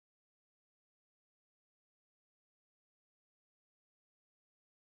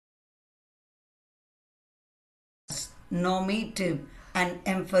Normative and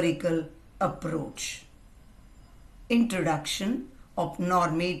Empirical Approach. Introduction of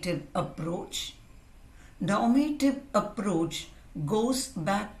Normative Approach. Normative approach goes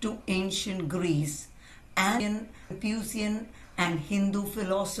back to ancient Greece and Confucian and Hindu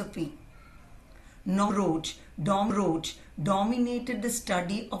philosophy. Normative approach dominated the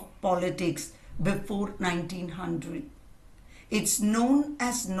study of politics before 1900. It's known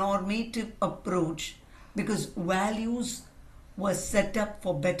as normative approach because values were set up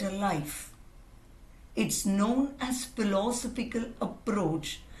for better life. It's known as philosophical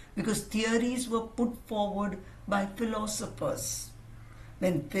approach because theories were put forward by philosophers.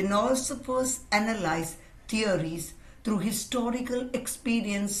 When philosophers analyze theories through historical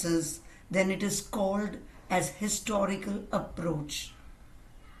experiences, then it is called as historical approach.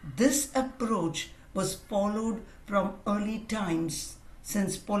 This approach was followed from early times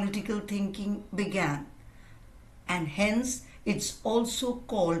since political thinking began, and hence it's also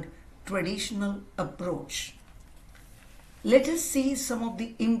called traditional approach. Let us see some of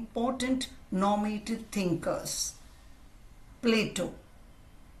the important normative thinkers. Plato,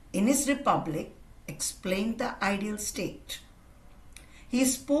 in his Republic, explained the ideal state. He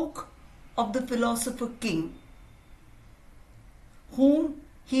spoke of the philosopher king, whom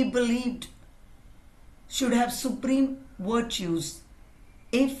he believed should have supreme virtues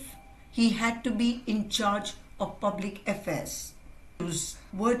if he had to be in charge of public affairs.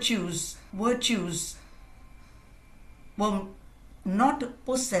 Virtues were not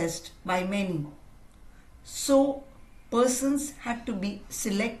possessed by many. So persons had to be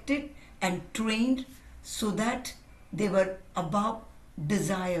selected and trained so that they were above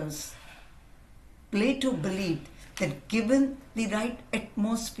desires. Plato believed that given the right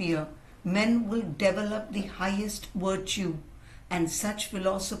atmosphere, men will develop the highest virtue, and such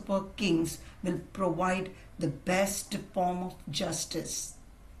philosopher kings will provide the best form of justice.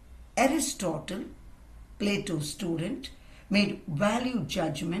 Aristotle, Plato's student, made value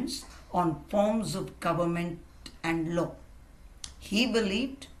judgments on forms of government and law. He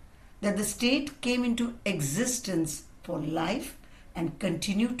believed that the state came into existence for life and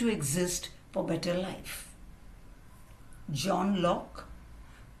continued to exist for better life. John Locke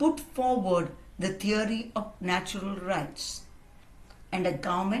put forward the theory of natural rights and a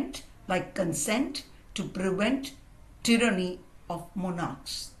government by consent to prevent tyranny of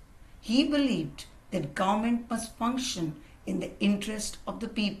monarchs. He believed that government must function in the interest of the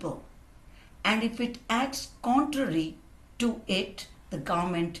people, and if it acts contrary to it, the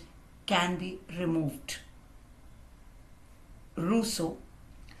government can be removed. Rousseau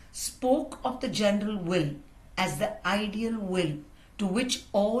spoke of the general will as the ideal will to which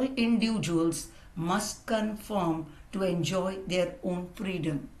all individuals must conform to enjoy their own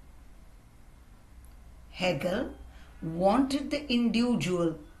freedom. Hegel wanted the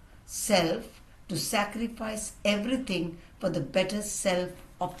individual self to sacrifice everything for the better self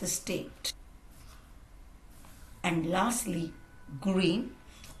of the state. And lastly, Green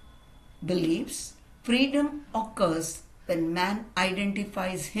believes freedom occurs when man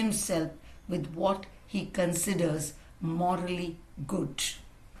identifies himself with what he considers morally good.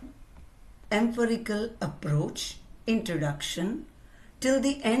 Empirical approach. Introduction. Till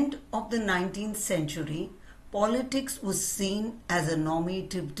the end of the 19th century, politics was seen as a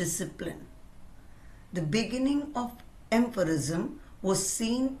normative discipline. The beginning of empirism was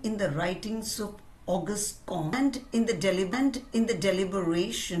seen in the writings of Auguste Comte and in the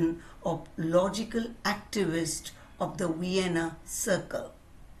deliberation of logical activists of the Vienna Circle.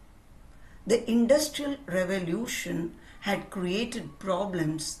 The Industrial Revolution had created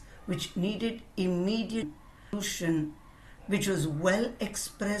problems which needed immediate solution, which was well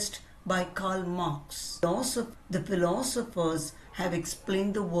expressed by Karl Marx. The philosophers have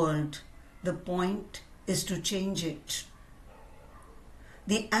explained the world. The point is to change it.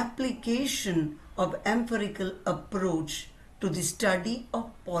 The application of empirical approach to the study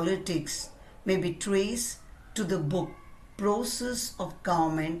of politics may be traced to the book Process of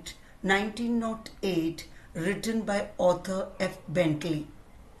Government 1908 written by author F. Bentley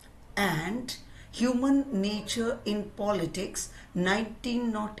and Human Nature in Politics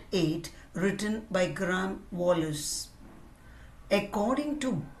 1908 written by Graham Wallas. According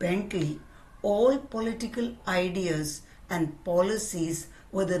to Bentley, all political ideas and policies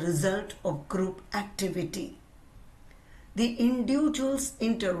were the result of group activity. The individual's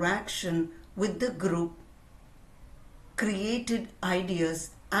interaction with the group created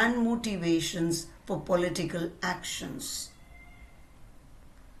ideas and motivations for political actions.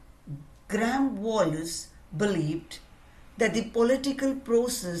 Graham Wallas believed that the political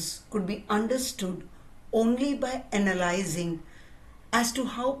process could be understood only by analyzing as to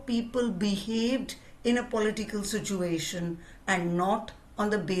how people behaved in a political situation and not on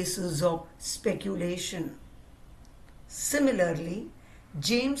the basis of speculation. Similarly,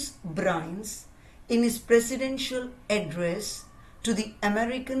 James Brines, in his presidential address to the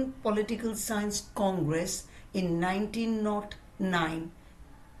American Political Science Congress in 1909,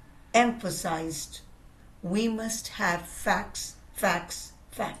 emphasized, "We must have facts, facts,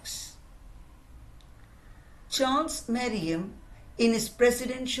 facts." Charles Merriam, in his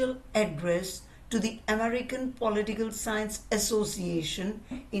presidential address to the American Political Science Association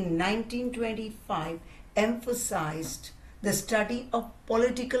in 1925, emphasized the study of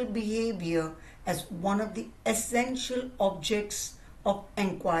political behavior as one of the essential objects of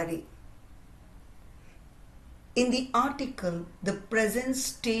inquiry. In the article "The Present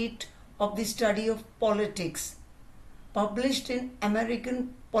State of the Study of Politics," published in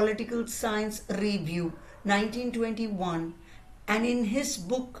American Political Science Review 1921, and in his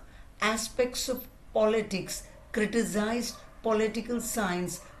book Aspects of Politics, criticized political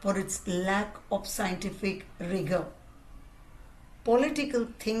science for its lack of scientific rigor. Political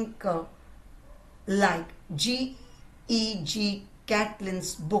thinker like G.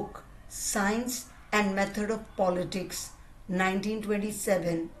 Catlin's book Science and Method of Politics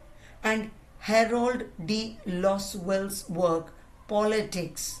 1927 and Harold D. Loswell's work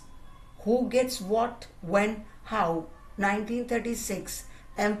Politics, Who Gets What, When, How 1936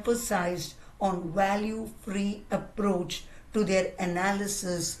 emphasized on value-free approach to their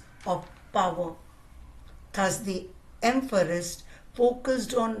analysis of power. Thus, the empharists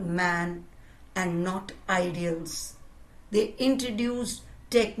focused on man and not ideals. They introduced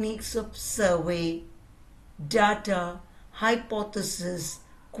techniques of survey, data, hypothesis,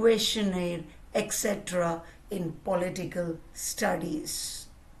 questionnaire, etc. in political studies.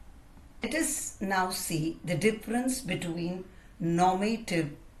 Let us now see the difference between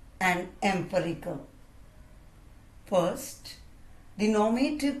normative and empirical. First, the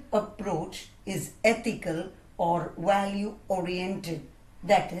normative approach is ethical or value-oriented.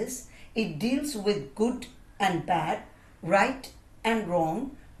 That is, it deals with good and bad, right and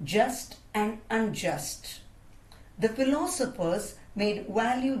wrong, just and unjust. The philosophers made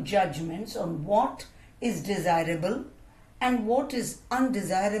value judgments on what is desirable and what is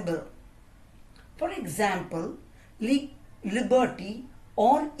undesirable. For example, liberty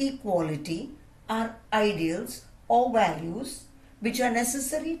or equality are ideals or values which are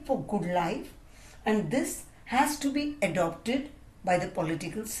necessary for good life, and this has to be adopted by the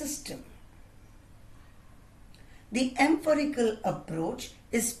political system. The empirical approach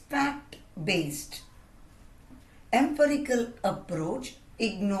is fact-based. Empirical approach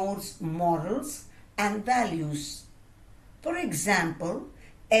ignores morals and values. For example,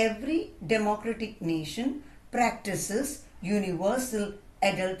 every democratic nation practices universal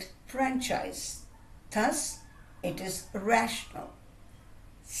adult franchise. Thus, it is rational.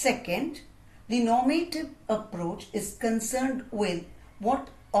 Second, the normative approach is concerned with what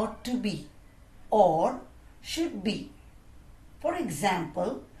ought to be or should be. For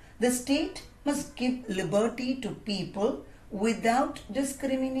example, the state must give liberty to people without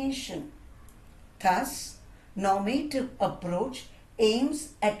discrimination. Thus, normative approach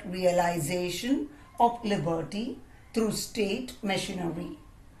aims at realization of liberty through state machinery.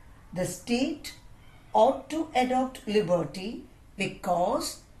 The state ought to adopt liberty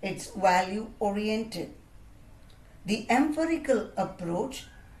because it's value-oriented. The empirical approach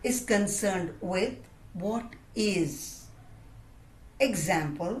is concerned with what is.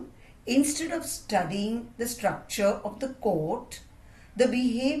 Example, instead of studying the structure of the court, the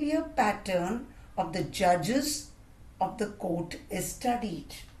behavior pattern of the judges of the court is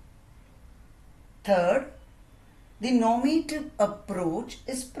studied. Third, the normative approach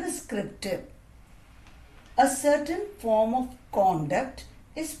is prescriptive. A certain form of conduct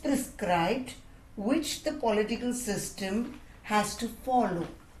is prescribed which the political system has to follow.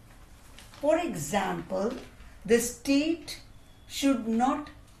 For example, the state should not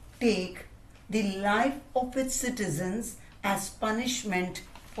take the life of its citizens as punishment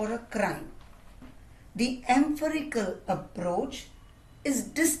for a crime. The empirical approach is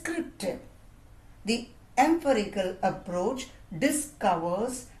descriptive. The empirical approach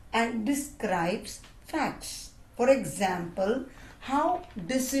discovers and describes facts. For example, how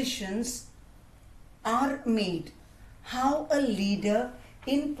decisions are made, how a leader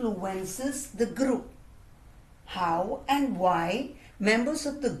influences the group, how and why members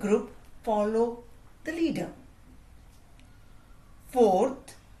of the group follow the leader.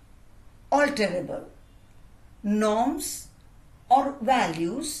 Fourth, alterable. Norms or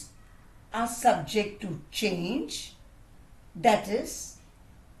values are subject to change, that is,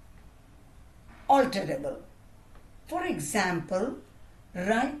 alterable. For example,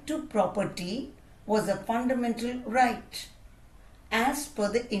 right to property was a fundamental right as per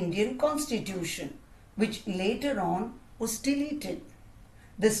the Indian Constitution, which later on was deleted.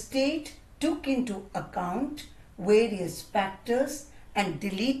 The state took into account various factors and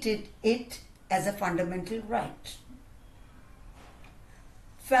deleted it as a fundamental right.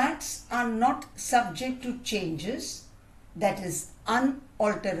 Facts are not subject to changes, that is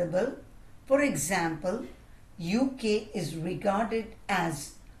unalterable. For example, UK is regarded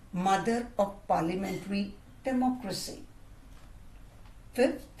as mother of parliamentary democracy.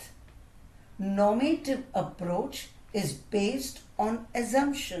 Fifth, normative approach is based on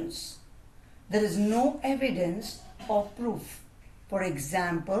assumptions. There is no evidence or proof. For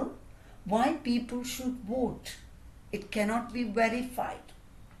example, why people should vote. It cannot be verified.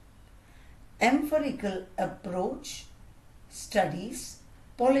 Empirical approach studies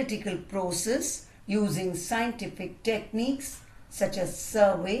political process using scientific techniques such as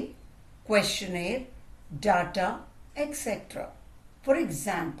survey, questionnaire, data, etc. For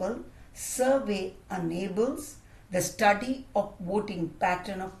example, survey enables the study of voting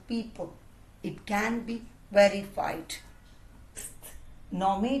pattern of people. It can be verified.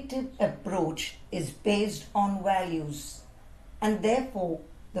 Normative approach is based on values, and therefore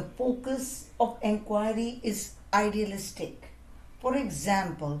the focus of inquiry is idealistic. For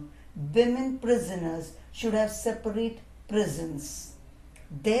example, women prisoners should have separate prisons.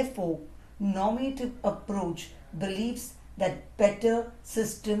 Therefore, normative approach believes that better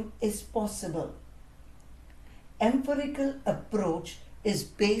system is possible. Empirical approach is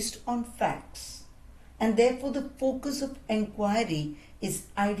based on facts, and therefore the focus of inquiry is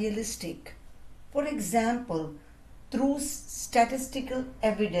idealistic. For example, through statistical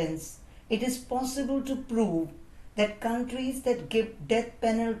evidence, it is possible to prove that countries that give death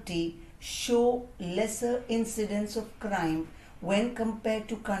penalty show lesser incidence of crime when compared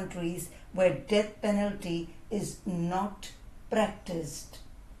to countries where death penalty is not practiced.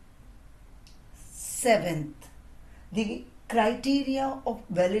 Seventh, the criteria of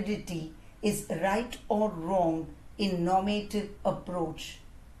validity is right or wrong in normative approach.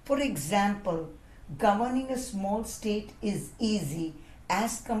 For example, governing a small state is easy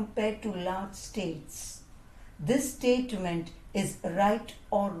as compared to large states. This statement is right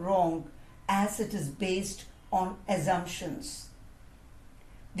or wrong as it is based on assumptions.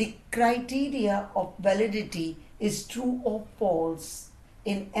 The criteria of validity is true or false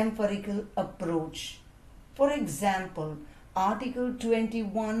in empirical approach. For example, Article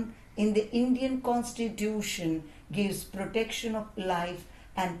 21 in the Indian Constitution gives protection of life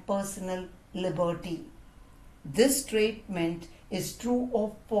and personal liberty. This statement is true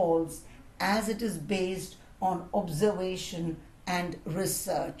or false as it is based on observation and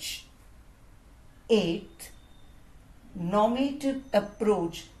research. Eighth, normative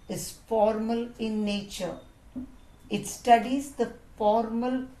approach is formal in nature. It studies the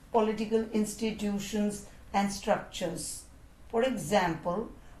formal political institutions and structures. For example,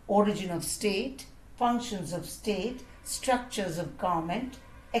 origin of state, functions of state, structures of government,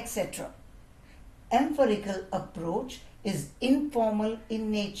 etc. Empirical approach is informal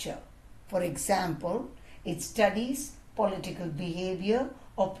in nature. For example, it studies political behavior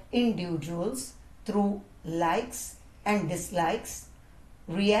of individuals through likes and dislikes,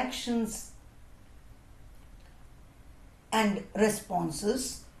 reactions and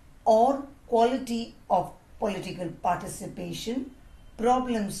responses, or quality of political participation,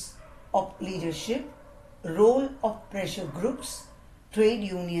 problems of leadership, role of pressure groups, trade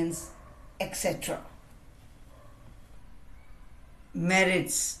unions, etc.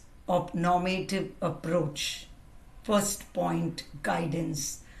 Merits of normative approach. First point,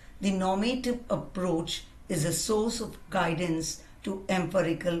 guidance. The normative approach is a source of guidance to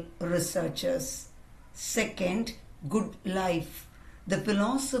empirical researchers. Second, good life. The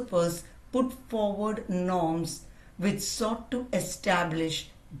philosophers put forward norms which sought to establish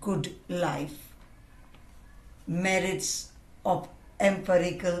good life. Merits of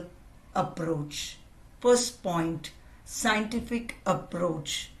empirical approach. First point, scientific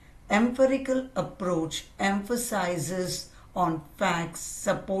approach. Empirical approach emphasizes on facts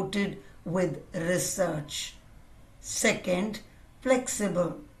supported with research. Second,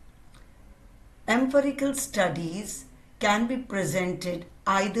 flexible. Empirical studies can be presented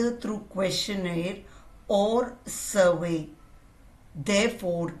either through questionnaire or survey.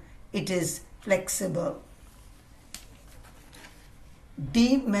 Therefore, it is flexible.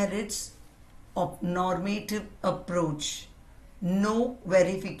 Demerits of normative approach. no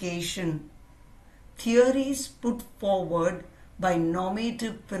verification. Theories put forward by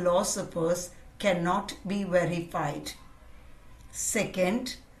normative philosophers cannot be verified.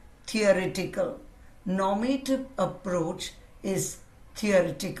 Second, theoretical. Normative approach is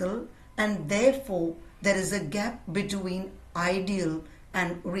theoretical and therefore there is a gap between ideal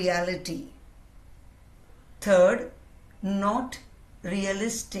and reality. Third, not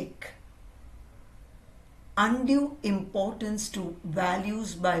realistic. Undue importance to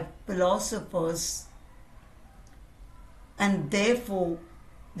values by philosophers and therefore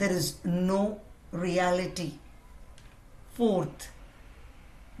there is no reality. Fourth,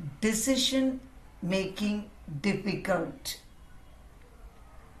 decision making difficult.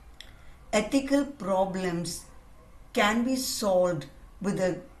 Ethical problems can be solved with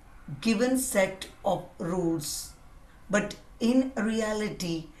a given set of rules, but in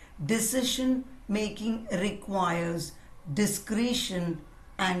reality, decision making requires discretion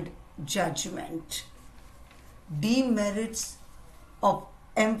and judgment. Demerits of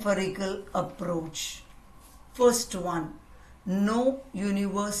empirical approach. First one, no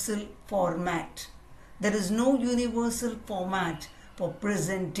universal format. There is no universal format for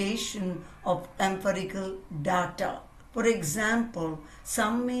presentation of empirical data. For example,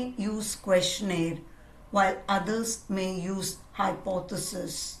 some may use questionnaire while others may use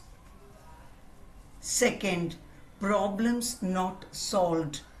hypothesis. Second, problems not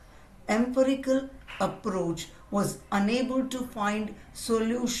solved. Empirical approach was unable to find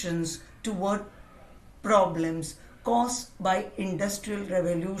solutions toward problems caused by industrial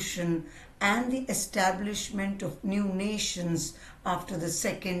revolution and the establishment of new nations after the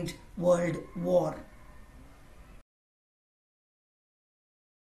Second World War.